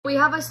We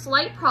have a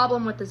slight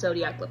problem with the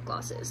Zodiac lip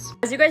glosses.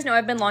 As you guys know,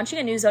 I've been launching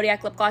a new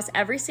Zodiac lip gloss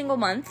every single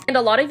month, and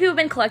a lot of you have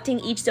been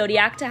collecting each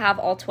Zodiac to have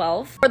all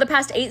 12. For the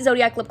past 8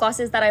 Zodiac lip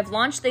glosses that I've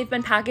launched, they've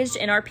been packaged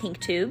in our pink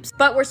tubes,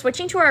 but we're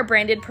switching to our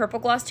branded purple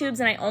gloss tubes,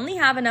 and I only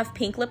have enough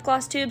pink lip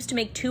gloss tubes to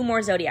make 2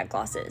 more Zodiac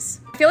glosses.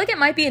 I feel like it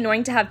might be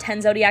annoying to have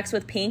 10 Zodiacs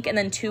with pink and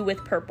then 2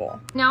 with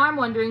purple. Now I'm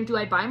wondering, do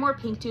I buy more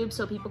pink tubes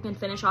so people can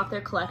finish off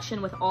their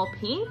collection with all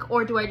pink,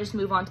 or do I just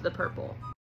move on to the purple?